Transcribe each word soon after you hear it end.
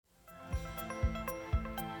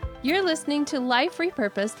You're listening to Life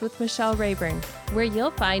Repurposed with Michelle Rayburn, where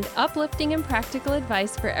you'll find uplifting and practical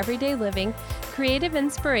advice for everyday living, creative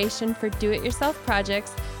inspiration for do-it-yourself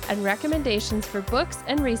projects, and recommendations for books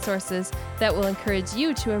and resources that will encourage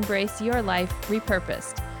you to embrace your life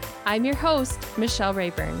repurposed. I'm your host, Michelle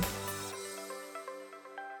Rayburn.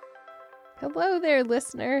 Hello there,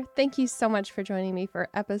 listener. Thank you so much for joining me for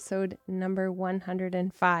episode number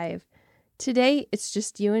 105. Today, it's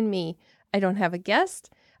just you and me. I don't have a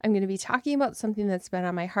guest. I'm going to be talking about something that's been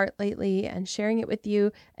on my heart lately and sharing it with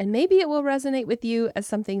you, and maybe it will resonate with you as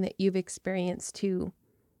something that you've experienced too.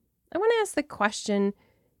 I want to ask the question,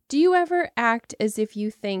 do you ever act as if you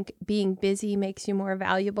think being busy makes you more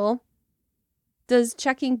valuable? Does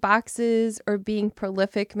checking boxes or being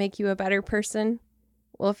prolific make you a better person?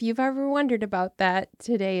 Well, if you've ever wondered about that,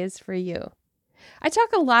 today is for you. I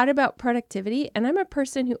talk a lot about productivity, and I'm a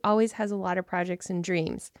person who always has a lot of projects and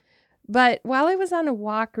dreams. But while I was on a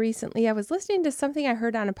walk recently, I was listening to something I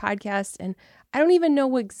heard on a podcast, and I don't even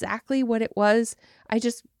know exactly what it was. I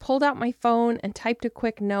just pulled out my phone and typed a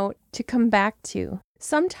quick note to come back to.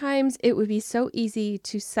 Sometimes it would be so easy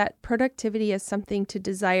to set productivity as something to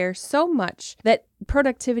desire so much that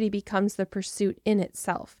productivity becomes the pursuit in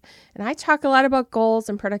itself. And I talk a lot about goals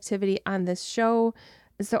and productivity on this show.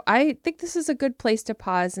 So I think this is a good place to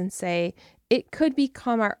pause and say, it could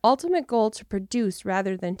become our ultimate goal to produce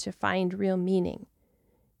rather than to find real meaning.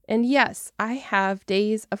 And yes, I have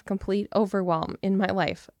days of complete overwhelm in my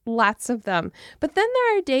life, lots of them. But then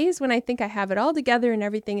there are days when I think I have it all together and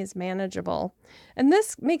everything is manageable. And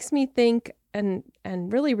this makes me think and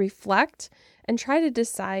really reflect and try to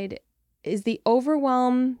decide, is the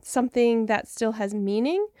overwhelm something that still has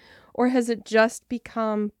meaning? Or has it just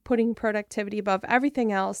become putting productivity above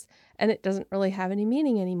everything else and it doesn't really have any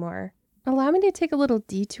meaning anymore? Allow me to take a little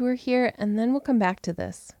detour here and then we'll come back to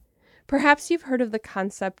this. Perhaps you've heard of the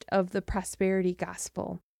concept of the prosperity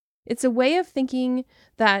gospel. It's a way of thinking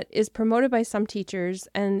that is promoted by some teachers,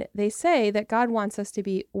 and they say that God wants us to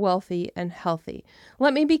be wealthy and healthy.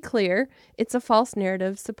 Let me be clear, it's a false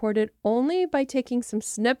narrative supported only by taking some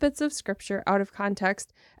snippets of scripture out of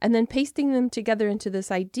context and then pasting them together into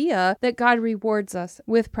this idea that God rewards us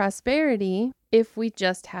with prosperity if we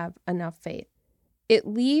just have enough faith. It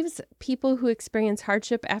leaves people who experience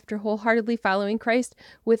hardship after wholeheartedly following Christ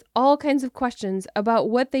with all kinds of questions about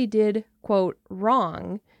what they did, quote,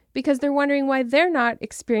 wrong, because they're wondering why they're not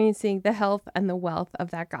experiencing the health and the wealth of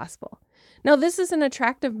that gospel. Now, this is an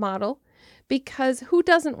attractive model because who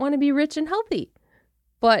doesn't want to be rich and healthy?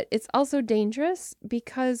 But it's also dangerous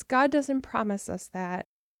because God doesn't promise us that.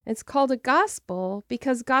 It's called a gospel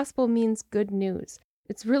because gospel means good news.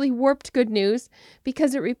 It's really warped good news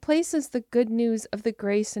because it replaces the good news of the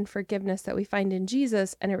grace and forgiveness that we find in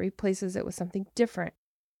Jesus, and it replaces it with something different.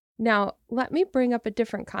 Now, let me bring up a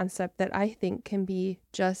different concept that I think can be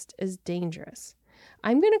just as dangerous.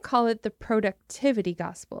 I'm going to call it the productivity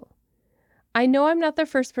gospel. I know I'm not the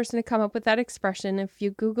first person to come up with that expression. If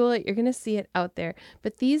you Google it, you're going to see it out there.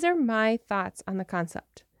 But these are my thoughts on the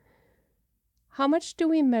concept. How much do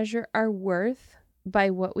we measure our worth by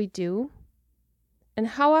what we do? And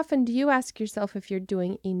how often do you ask yourself if you're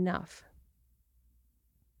doing enough?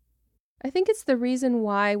 I think it's the reason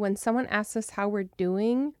why when someone asks us how we're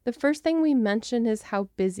doing, the first thing we mention is how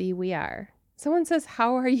busy we are. Someone says,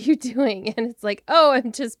 "How are you doing?" And it's like, "Oh,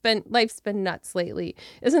 life's been nuts lately."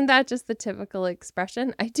 Isn't that just the typical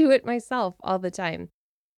expression? I do it myself all the time.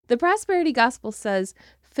 The prosperity gospel says,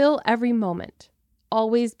 fill every moment,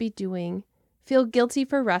 always be doing, feel guilty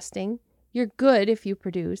for resting, you're good if you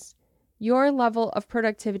produce. Your level of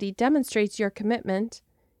productivity demonstrates your commitment.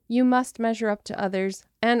 You must measure up to others,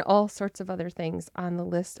 and all sorts of other things on the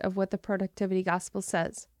list of what the productivity gospel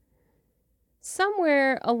says.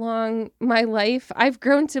 Somewhere along my life, I've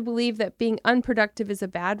grown to believe that being unproductive is a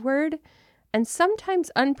bad word, and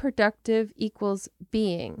sometimes unproductive equals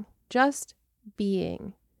being, just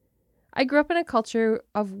being. I grew up in a culture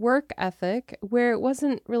of work ethic where it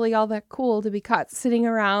wasn't really all that cool to be caught sitting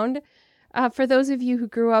around. For those of you who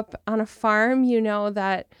grew up on a farm, you know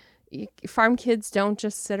that farm kids don't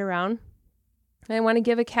just sit around. I want to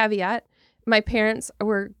give a caveat. My parents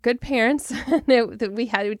were good parents.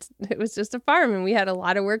 It was just a farm and we had a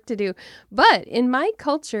lot of work to do. But in my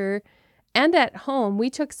culture and at home, we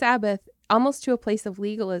took Sabbath almost to a place of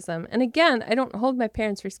legalism. And again, I don't hold my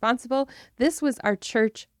parents responsible. This was our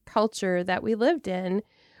church culture that we lived in.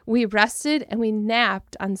 We rested and we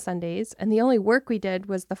napped on Sundays, and the only work we did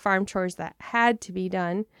was the farm chores that had to be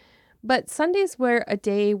done. But Sundays were a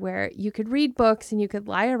day where you could read books and you could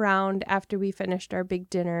lie around after we finished our big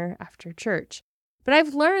dinner after church. But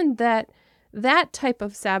I've learned that That type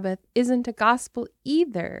of Sabbath isn't a gospel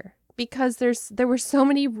either, because there were so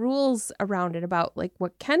many rules around it about like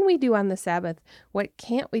what can we do on the Sabbath, what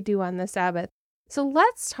can't we do on the Sabbath. So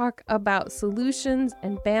let's talk about solutions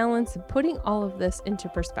and balance and putting all of this into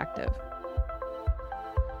perspective.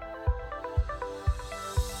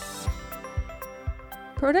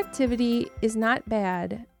 Productivity is not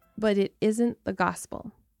bad, but it isn't the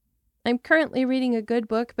gospel. I'm currently reading a good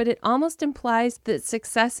book, but it almost implies that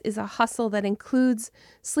success is a hustle that includes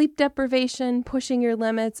sleep deprivation, pushing your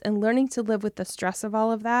limits, and learning to live with the stress of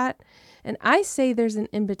all of that. And I say there's an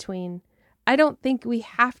in-between. I don't think we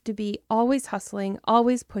have to be always hustling,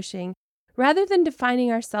 always pushing. Rather than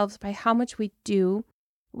defining ourselves by how much we do,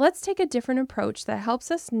 let's take a different approach that helps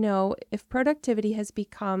us know if productivity has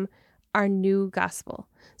become our new gospel.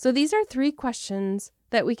 So these are 3 questions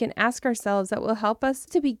that we can ask ourselves that will help us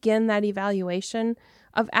to begin that evaluation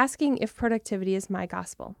of asking if productivity is my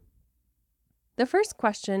gospel. The first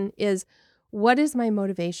question is, what is my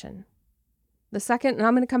motivation? The second, and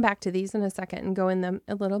I'm going to come back to these in a second and go in them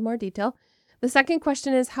a little more detail. The second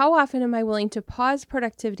question is, how often am I willing to pause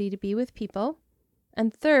productivity to be with people?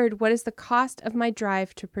 And third, what is the cost of my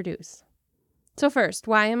drive to produce? So first,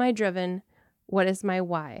 why am I driven? What is my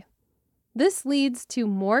why? This leads to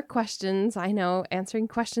more questions. I know, answering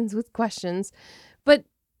questions with questions, but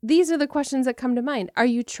these are the questions that come to mind. Are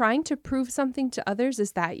you trying to prove something to others?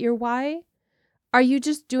 Is that your why? Are you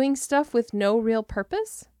just doing stuff with no real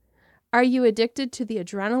purpose? Are you addicted to the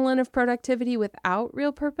adrenaline of productivity without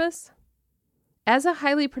real purpose? As a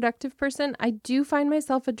highly productive person, I do find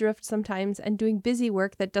myself adrift sometimes and doing busy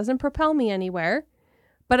work that doesn't propel me anywhere,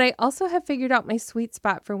 but I also have figured out my sweet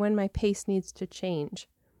spot for when my pace needs to change.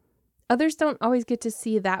 Others don't always get to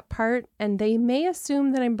see that part, and they may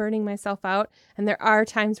assume that I'm burning myself out, and there are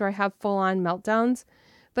times where I have full-on meltdowns,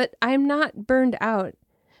 but I'm not burned out.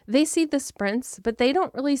 They see the sprints, but they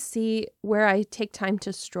don't really see where I take time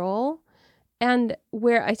to stroll and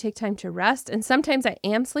where I take time to rest, and sometimes I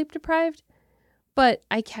am sleep deprived, but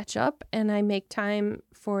I catch up and I make time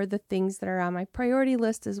for the things that are on my priority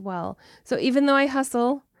list as well. So even though I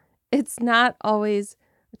hustle, it's not always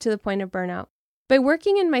to the point of burnout. By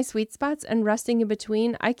working in my sweet spots and resting in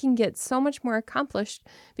between, I can get so much more accomplished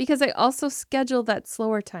because I also schedule that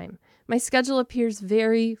slower time. My schedule appears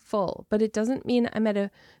very full, but it doesn't mean I'm at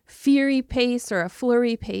a fiery pace or a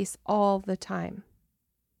flurry pace all the time.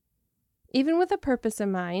 Even with a purpose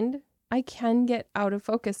in mind, I can get out of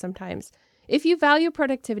focus sometimes. If you value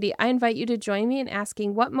productivity, I invite you to join me in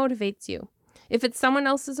asking what motivates you. If it's someone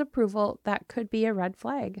else's approval, that could be a red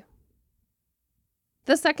flag.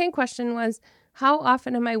 The second question was, how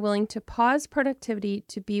often am I willing to pause productivity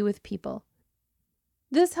to be with people?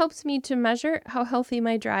 This helps me to measure how healthy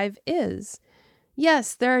my drive is.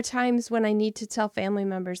 Yes, there are times when I need to tell family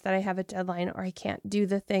members that I have a deadline or I can't do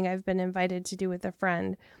the thing I've been invited to do with a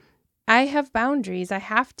friend. I have boundaries I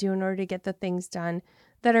have to in order to get the things done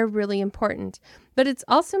that are really important. But it's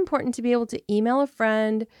also important to be able to email a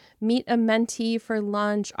friend, meet a mentee for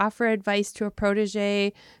lunch, offer advice to a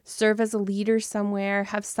protege, serve as a leader somewhere,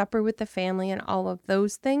 have supper with the family, and all of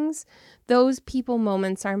those things. Those people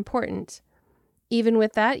moments are important. Even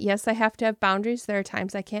with that, yes, I have to have boundaries. There are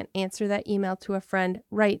times I can't answer that email to a friend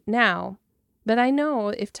right now. But I know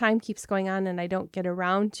if time keeps going on and I don't get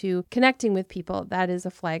around to connecting with people, that is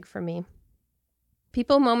a flag for me.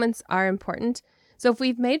 People moments are important. So if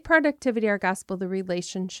we've made productivity our gospel, the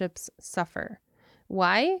relationships suffer.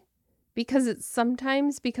 Why? Because it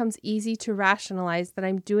sometimes becomes easy to rationalize that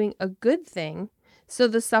I'm doing a good thing, so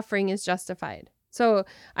the suffering is justified. So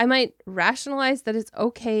I might rationalize that it's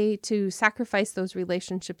okay to sacrifice those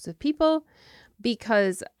relationships with people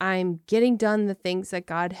because I'm getting done the things that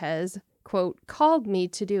God has, quote, called me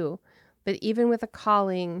to do. But even with a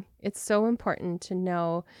calling, it's so important to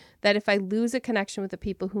know that if I lose a connection with the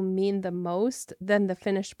people who mean the most, then the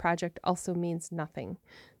finished project also means nothing.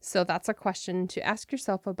 So that's a question to ask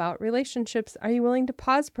yourself about relationships. Are you willing to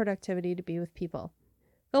pause productivity to be with people?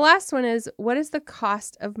 The last one is, what is the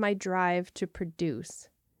cost of my drive to produce?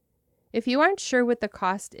 If you aren't sure what the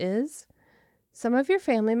cost is, some of your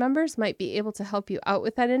family members might be able to help you out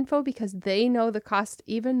with that info because they know the cost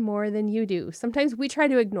even more than you do. Sometimes we try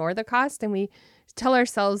to ignore the cost and we tell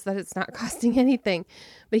ourselves that it's not costing anything.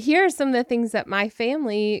 But here are some of the things that my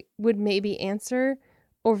family would maybe answer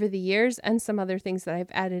over the years and some other things that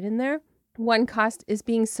I've added in there. One cost is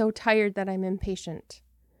being so tired that I'm impatient.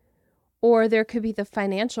 Or there could be the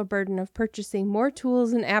financial burden of purchasing more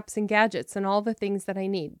tools and apps and gadgets and all the things that I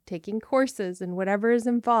need, taking courses and whatever is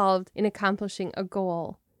involved in accomplishing a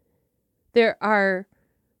goal. There are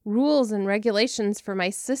rules and regulations for my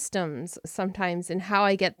systems sometimes and how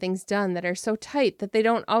I get things done that are so tight that they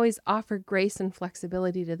don't always offer grace and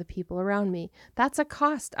flexibility to the people around me. That's a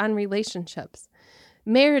cost on relationships.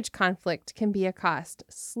 Marriage conflict can be a cost.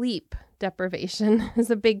 Sleep deprivation is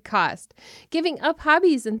a big cost. Giving up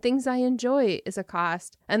hobbies and things I enjoy is a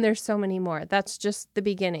cost. And there's so many more. That's just the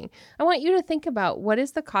beginning. I want you to think about, what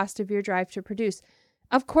is the cost of your drive to produce?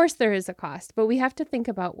 Of course there is a cost, but we have to think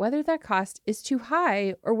about whether that cost is too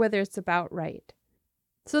high or whether it's about right.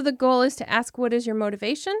 So the goal is to ask, what is your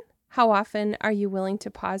motivation? How often are you willing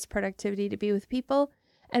to pause productivity to be with people?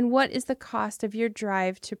 And what is the cost of your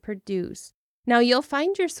drive to produce? Now, you'll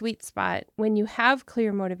find your sweet spot when you have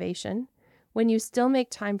clear motivation, when you still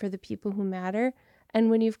make time for the people who matter,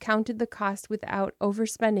 and when you've counted the cost without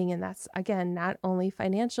overspending. And that's, again, not only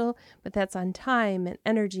financial, but that's on time and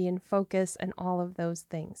energy and focus and all of those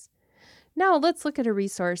things. Now, let's look at a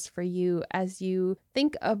resource for you as you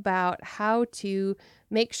think about how to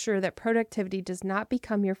make sure that productivity does not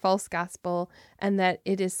become your false gospel and that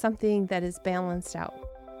it is something that is balanced out.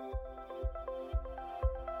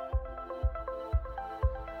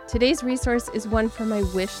 Today's resource is one from my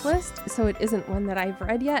wish list, so it isn't one that I've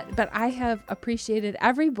read yet, but I have appreciated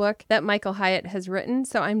every book that Michael Hyatt has written,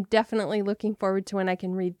 so I'm definitely looking forward to when I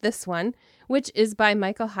can read this one, which is by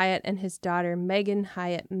Michael Hyatt and his daughter, Megan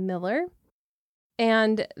Hyatt Miller.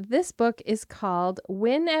 And this book is called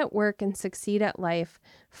Win at Work and Succeed at Life: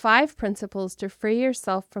 5 Principles to Free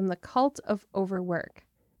Yourself from the Cult of Overwork.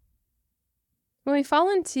 When we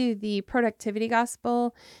fall into the productivity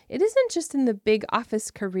gospel, it isn't just in the big office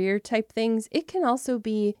career type things. It can also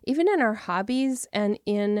be even in our hobbies and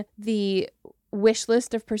in the wish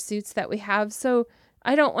list of pursuits that we have. So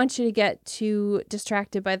I don't want you to get too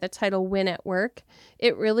distracted by the title Win at Work.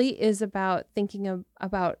 It really is about thinking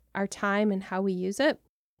about our time and how we use it.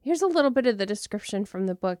 Here's a little bit of the description from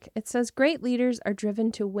the book. It says, great leaders are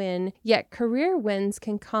driven to win, yet career wins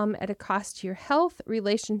can come at a cost to your health,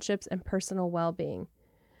 relationships, and personal well-being.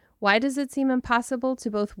 Why does it seem impossible to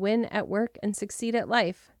both win at work and succeed at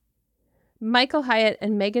life? Michael Hyatt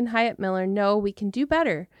and Megan Hyatt Miller know we can do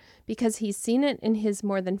better because he's seen it in his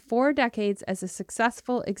more than 4 decades as a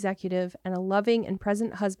successful executive and a loving and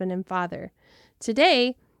present husband and father.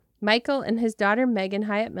 Today, Michael and his daughter Megan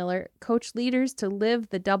Hyatt Miller coach leaders to live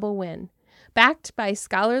the double win. Backed by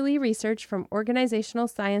scholarly research from organizational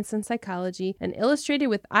science and psychology and illustrated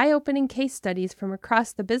with eye-opening case studies from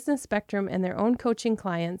across the business spectrum and their own coaching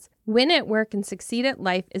clients, Win at Work and Succeed at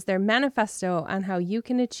Life is their manifesto on how you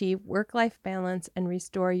can achieve work-life balance and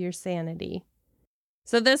restore your sanity.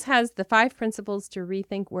 So this has the 5 principles to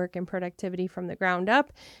rethink work and productivity from the ground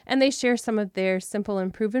up, and they share some of their simple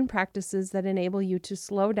and proven practices that enable you to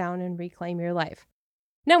slow down and reclaim your life.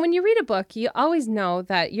 Now, when you read a book, you always know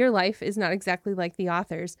that your life is not exactly like the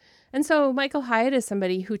author's. And so Michael Hyatt is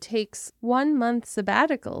somebody who takes 1-month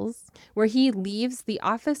sabbaticals where he leaves the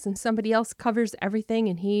office and somebody else covers everything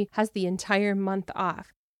and he has the entire month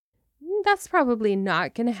off. That's probably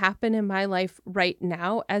not going to happen in my life right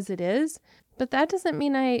now as it is. But that doesn't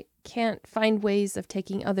mean I can't find ways of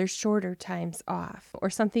taking other shorter times off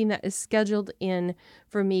or something that is scheduled in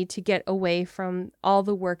for me to get away from all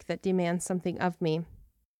the work that demands something of me.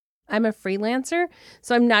 I'm a freelancer,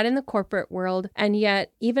 so I'm not in the corporate world. And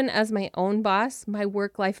yet, even as my own boss, my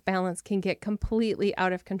work-life balance can get completely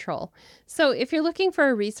out of control. So if you're looking for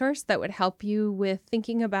a resource that would help you with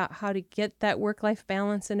thinking about how to get that work-life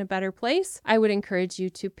balance in a better place, I would encourage you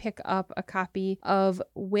to pick up a copy of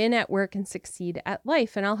Win at Work and Succeed at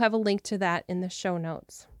Life. And I'll have a link to that in the show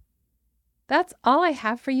notes. That's all I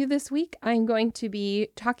have for you this week. I'm going to be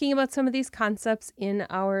talking about some of these concepts in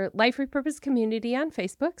our Life Repurposed community on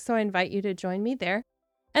Facebook, so I invite you to join me there.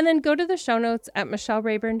 And then go to the show notes at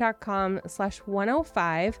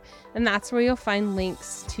michellerayburn.com/105, and that's where you'll find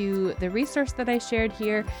links to the resource that I shared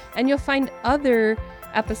here, and you'll find other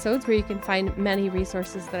episodes where you can find many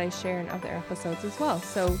resources that I share in other episodes as well.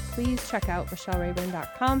 So please check out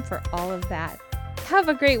michellerayburn.com for all of that. Have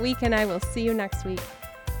a great week, and I will see you next week.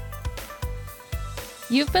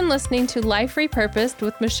 You've been listening to Life Repurposed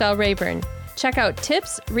with Michelle Rayburn. Check out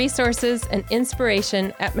tips, resources, and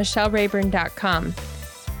inspiration at michellerayburn.com.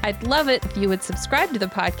 I'd love it if you would subscribe to the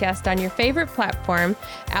podcast on your favorite platform,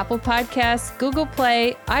 Apple Podcasts, Google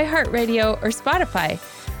Play, iHeartRadio, or Spotify.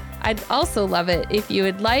 I'd also love it if you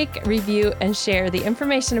would like, review, and share the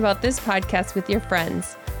information about this podcast with your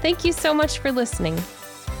friends. Thank you so much for listening.